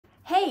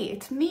Hey,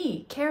 it's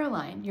me,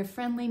 Caroline, your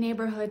friendly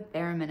neighborhood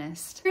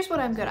thereminist. Here's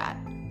what I'm good at,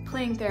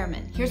 playing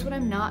theremin. Here's what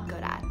I'm not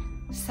good at,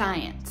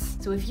 science.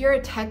 So if you're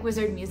a tech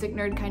wizard, music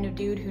nerd kind of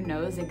dude who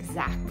knows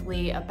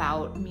exactly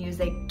about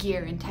music,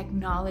 gear, and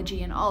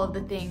technology and all of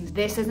the things,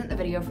 this isn't the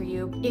video for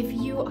you. If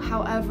you,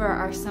 however,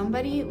 are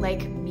somebody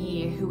like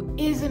me who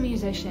is a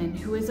musician,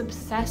 who is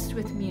obsessed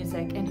with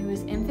music, and who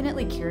is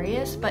infinitely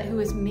curious, but who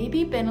has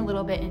maybe been a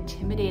little bit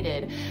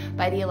intimidated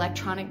by the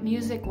electronic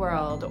music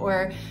world,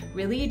 or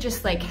really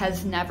just like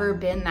has never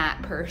been that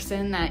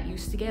person that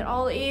used to get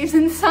all A's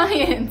in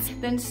science,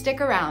 then stick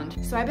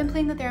around. So I've been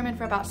playing the theremin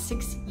for about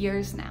 6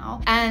 years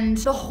now, and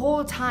the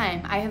whole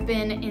time I have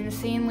been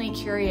insanely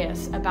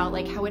curious about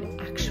like how it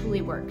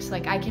actually works.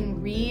 Like I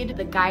can read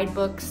the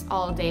guidebooks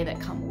all day that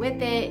come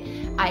with it.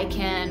 I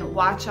can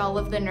watch all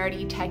of the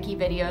nerdy techie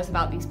videos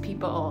about these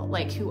people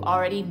like who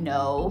already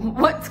know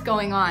what's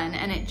going on,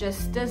 and it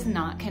just does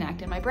not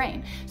connect in my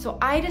brain. So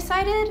I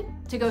decided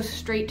to go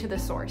straight to the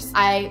source.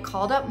 I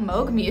called up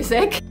Moog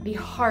Music, the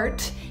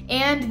heart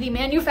and the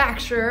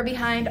manufacturer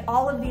behind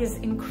all of these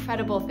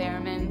incredible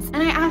theremins, and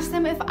I asked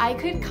them if I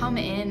could come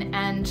in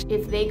and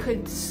if they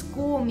could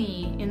school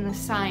me in the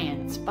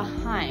science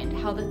behind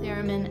how the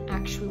theremin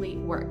actually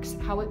works,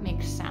 how it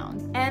makes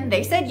sound. And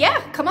they said, yeah,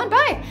 come on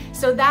by.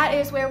 So that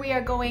is where we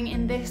are going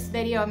in this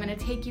video. I'm gonna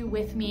take you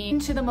with me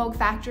into the Moog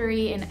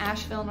factory in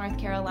Asheville, North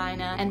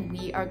Carolina, and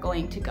we are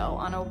going to go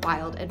on a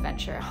wild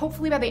adventure.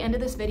 Hopefully by the end of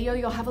this video,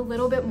 you'll have a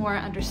little bit more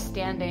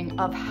understanding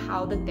of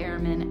how the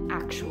theremin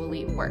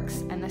actually works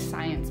and the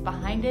science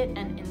behind it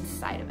and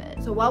inside of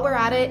it. So while we're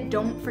at it,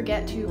 don't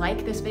forget to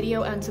like this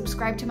video and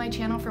subscribe to my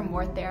channel for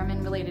more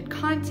theremin related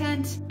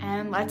content,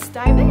 and let's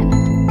dive in.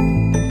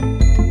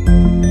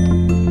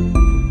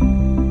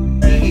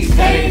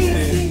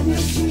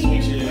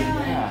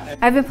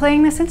 I've been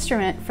playing this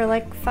instrument for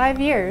like 5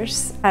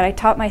 years. I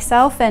taught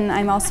myself, and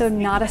I'm also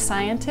not a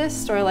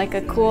scientist or like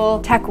a cool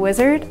tech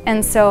wizard.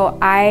 And so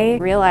I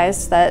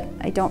realized that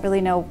I don't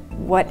really know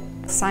what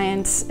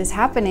science is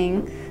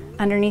happening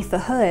underneath the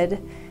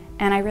hood,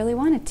 and I really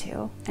wanted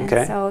to. And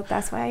so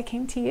that's why I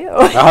came to you.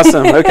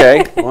 Awesome,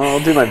 okay. Well,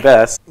 I'll do my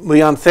best.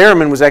 Leon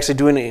Theremin was actually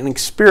doing an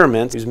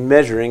experiment. He was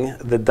measuring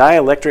the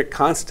dielectric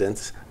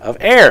constants of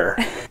air.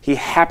 He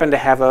happened to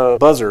have a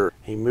buzzer.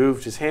 He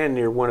moved his hand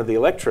near one of the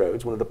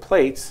electrodes, one of the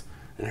plates,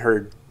 and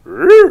heard,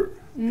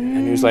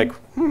 and he was like,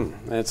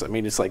 That's, I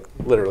mean, it's like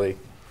literally,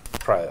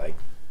 probably like,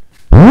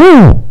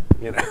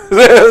 you know,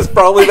 that's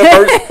probably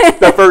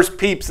the first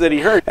peeps that he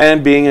heard.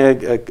 And being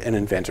an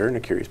inventor and a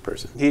curious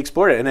person, he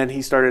explored it. And then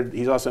he started,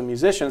 he's also a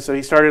musician, so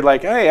he started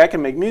like, hey, I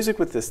can make music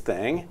with this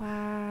thing.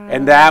 Wow.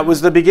 And that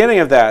was the beginning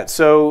of that.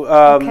 So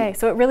okay,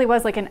 so it really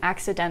was like an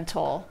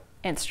accidental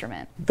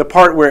instrument. The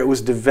part where it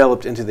was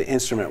developed into the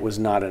instrument was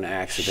not an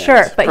accident.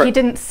 Sure, but he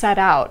didn't set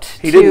out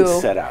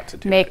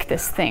to make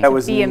this thing,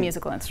 to be a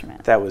musical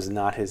instrument. That was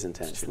not his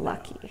intention. Just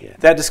lucky. No. Yeah.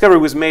 That discovery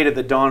was made at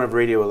the dawn of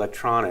radio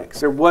electronics.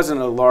 There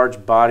wasn't a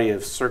large body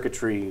of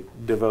circuitry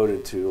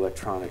devoted to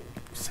electronic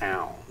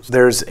sounds.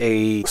 There's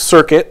a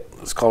circuit.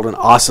 It's called an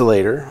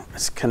oscillator.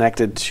 It's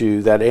connected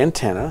to that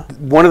antenna.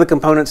 One of the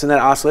components in that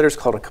oscillator is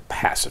called a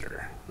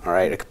capacitor. All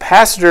right, a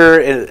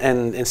capacitor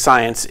in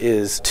science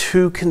is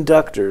two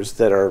conductors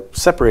that are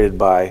separated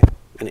by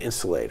an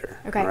insulator.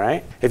 Okay. All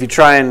right. If you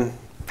try and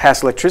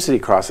pass electricity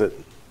across it,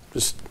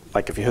 just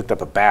like if you hooked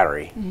up a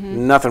battery,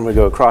 nothing would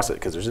go across it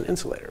because there's an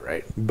insulator,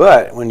 right?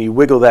 But when you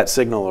wiggle that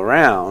signal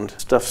around,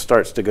 stuff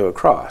starts to go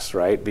across,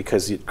 right?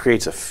 Because it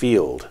creates a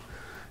field,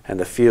 and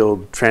the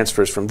field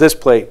transfers from this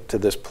plate to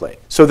this plate.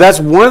 So that's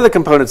one of the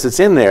components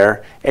that's in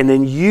there, and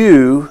then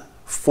you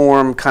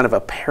form kind of a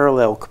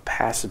parallel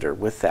capacitor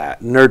with that.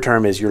 Nerd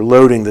term is you're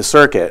loading the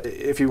circuit.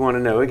 If you want to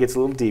know, it gets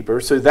a little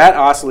deeper. So that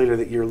oscillator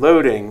that you're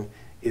loading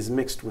is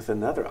mixed with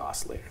another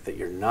oscillator that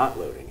you're not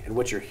loading. And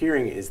what you're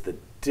hearing is the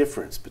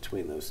difference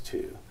between those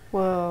two.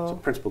 Whoa. It's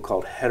a principle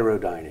called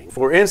heterodyning.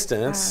 For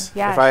instance,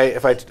 if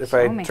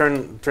I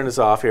turn this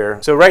off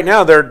here. So right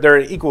now they're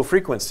at equal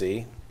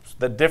frequency.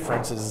 The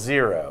difference is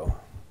 0.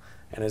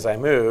 And as I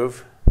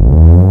move,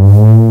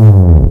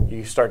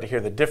 you start to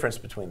hear the difference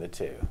between the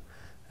two.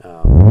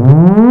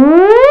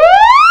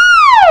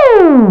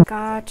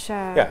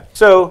 Gotcha. Yeah.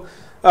 So,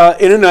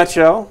 in a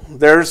nutshell,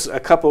 there's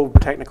a couple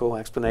technical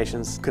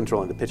explanations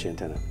controlling the pitch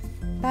antenna.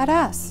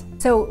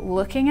 Badass. So,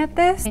 looking at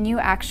this, can you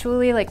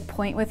actually like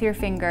point with your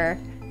finger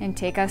and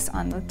take us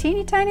on the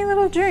teeny tiny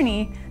little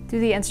journey through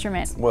the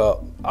instrument?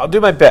 Well, I'll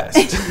do my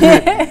best.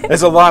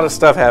 There's a lot of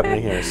stuff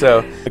happening here.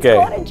 So, okay.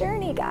 What a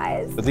journey,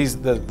 guys. But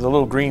the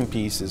little green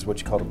piece is what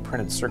you call a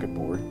printed circuit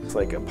board. It's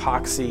like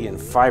epoxy and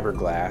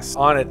fiberglass.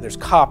 On it, there's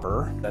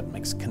copper that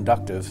makes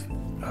conductive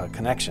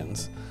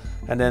connections.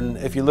 And then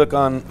if you look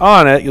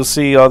on it, you'll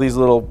see all these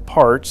little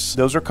parts.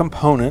 Those are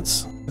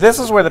components. This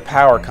is where the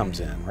power comes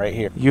in, right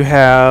here. You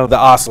have the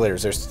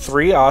oscillators. There's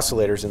 3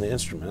 oscillators in the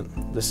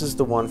instrument. This is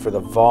the one for the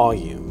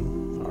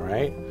volume, all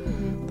right?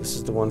 This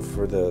is the one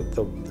for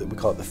we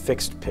call it the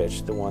fixed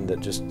pitch, the one that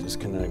just is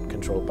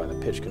controlled by the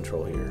pitch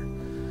control here.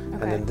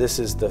 Okay. And then this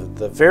is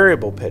the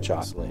variable pitch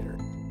oscillator.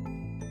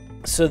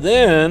 So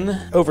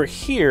then over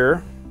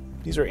here,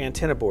 These are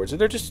antenna boards.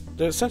 They're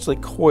essentially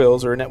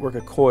coils or a network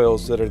of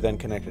coils that are then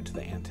connected to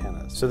the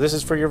antennas. So this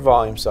is for your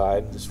volume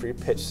side, this is for your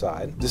pitch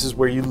side. This is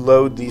where you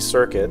load these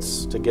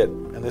circuits to get,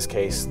 in this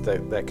case,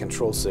 that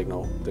control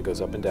signal that goes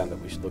up and down that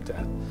we looked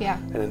at. Yeah.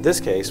 And in this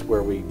case,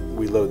 where we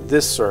load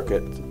this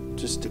circuit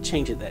just to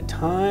change it that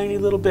tiny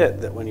little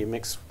bit, that when you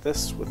mix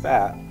this with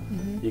that,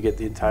 you get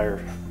the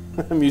entire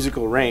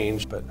musical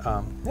range. But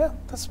yeah,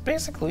 that's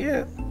basically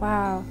it.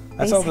 Wow.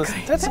 That's all the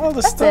That's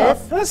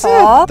stuff. it. That's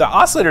All. it. The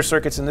oscillator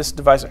circuits in this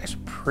device are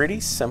actually pretty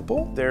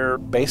simple. They're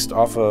based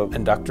off of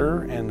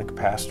inductor and a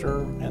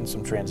capacitor and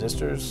some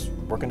transistors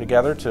working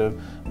together to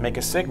make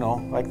a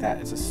signal like that.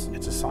 It's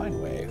a sine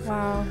wave.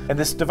 Wow. And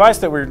this device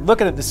that we're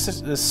looking at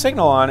this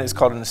signal on is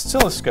called an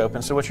oscilloscope.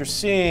 And so what you're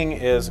seeing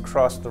is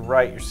across the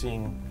right, you're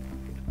seeing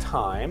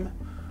time,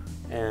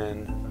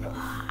 and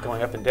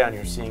going up and down,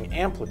 you're seeing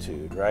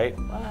amplitude, right?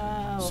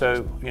 Wow.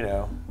 So, you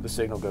know, the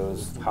signal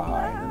goes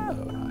high and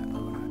then low, high,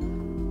 low,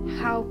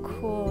 high. How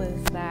cool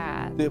is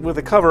that? With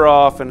the cover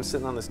off and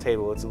sitting on this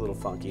table, it's a little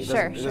funky. It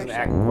doesn't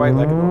act quite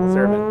like a normal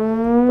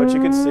theremin, but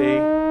you can see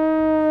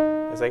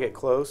as I get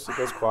close, it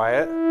goes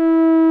quiet.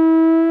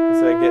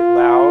 As I get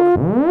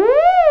loud.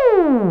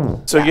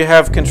 So you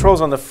have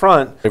controls on the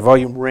front,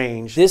 volume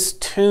range. This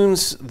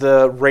tunes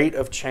the rate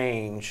of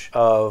change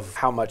of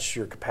how much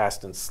your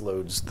capacitance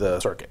loads the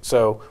circuit.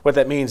 So what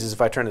that means is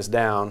if I turn this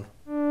down,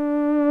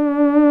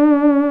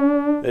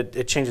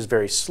 it changes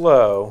very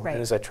slow, right.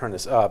 and as I turn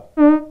this up,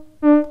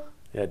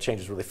 it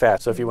changes really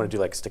fast. So if you want to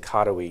do like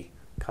staccato-y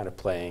kind of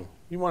playing,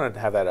 you want to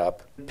have that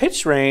up.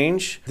 Pitch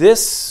range,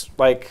 this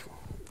like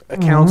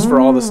accounts for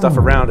all the stuff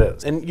around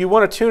it. And you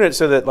want to tune it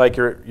so that like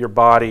your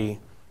body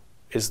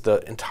is the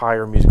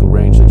entire musical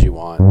range that you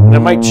want. And it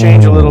might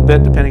change a little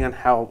bit depending on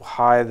how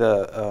high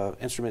the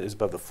instrument is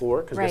above the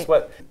floor. Because guess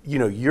what? You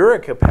know, you're a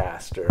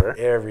capacitor.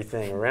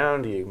 Everything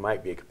around you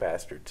might be a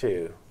capacitor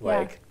too.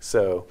 Like,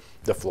 so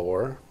the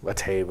floor, a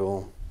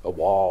table, a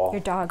wall.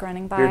 Your dog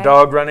running by. Your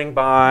dog running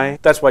by.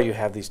 That's why you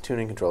have these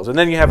tuning controls. And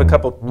then you have a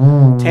couple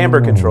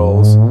timbre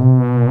controls.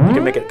 You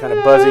can make it kind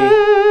of buzzy.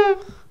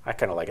 I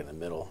kind of like it in the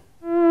middle.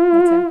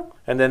 Me too.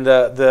 And then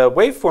the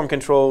waveform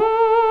control,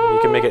 you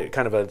can make it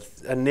kind of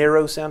a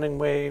narrow sounding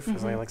wave,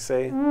 as I like to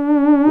say,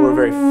 or a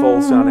very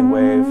full sounding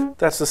wave.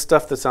 That's the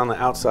stuff that's on the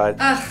outside.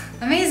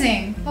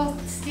 Amazing. Well,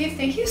 Steve,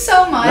 thank you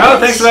so much. No,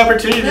 thanks for the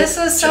opportunity. This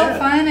was so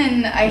fun,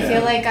 and I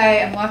feel like I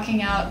am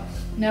walking out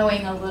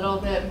knowing a little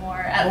bit more,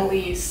 at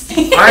least.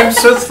 I'm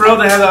so thrilled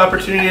to have the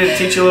opportunity to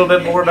teach you a little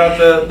bit more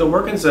about the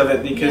workings of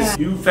it, because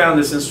you found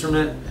this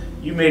instrument,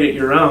 you made it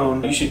your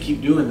own. You should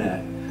keep doing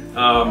that.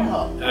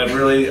 I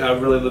really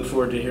look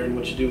forward to hearing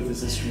what you do with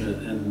this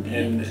instrument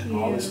and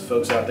all these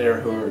folks out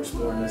there who are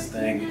exploring this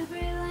thing.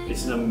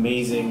 It's an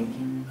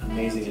amazing,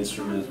 amazing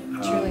instrument.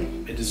 Truly.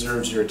 It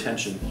deserves your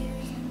attention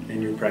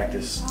and your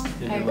practice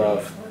and your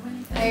love.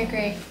 I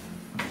agree.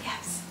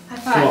 Yes. High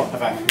five. Come on,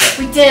 high five.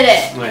 We did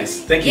it.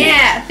 Nice. Thank you.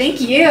 Yeah,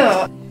 thank you.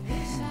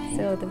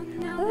 So the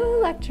little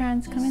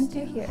electrons come in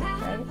through here,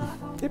 right?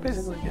 Yeah,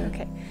 basically, yeah.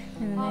 Okay.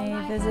 And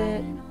then they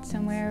visit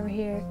somewhere over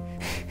here.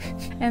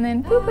 And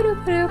then boop a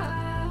doop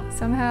doop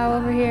somehow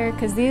over here,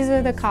 because these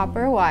are the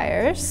copper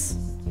wires.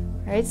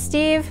 Right,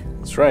 Steve?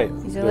 That's right.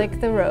 These are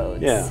like the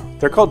roads. Yeah.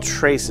 They're called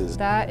traces.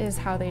 That is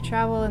how they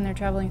travel, and they're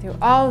traveling through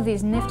all of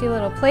these nifty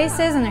little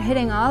places, and they're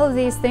hitting all of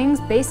these things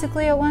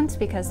basically at once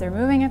because they're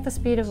moving at the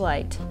speed of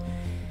light.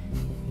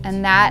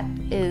 And that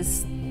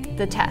is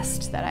the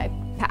test that I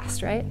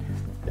passed, right?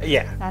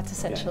 Yeah. That's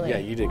essentially. Yeah,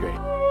 you did great.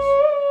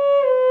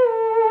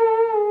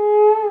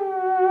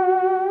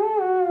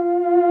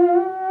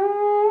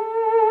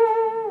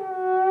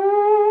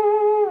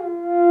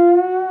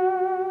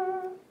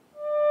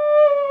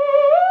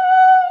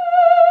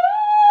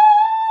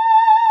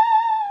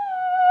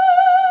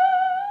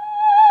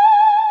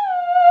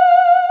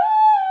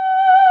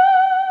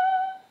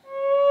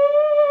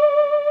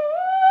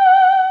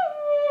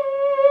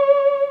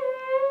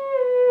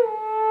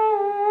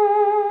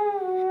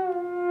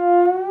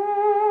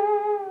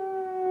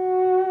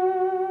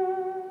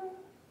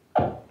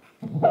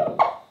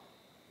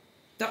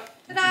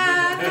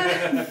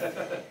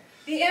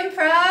 The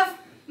improv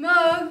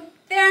Moog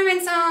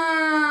theremin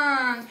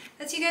song.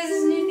 That's you guys'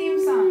 new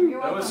theme song. You're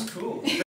welcome. That was cool.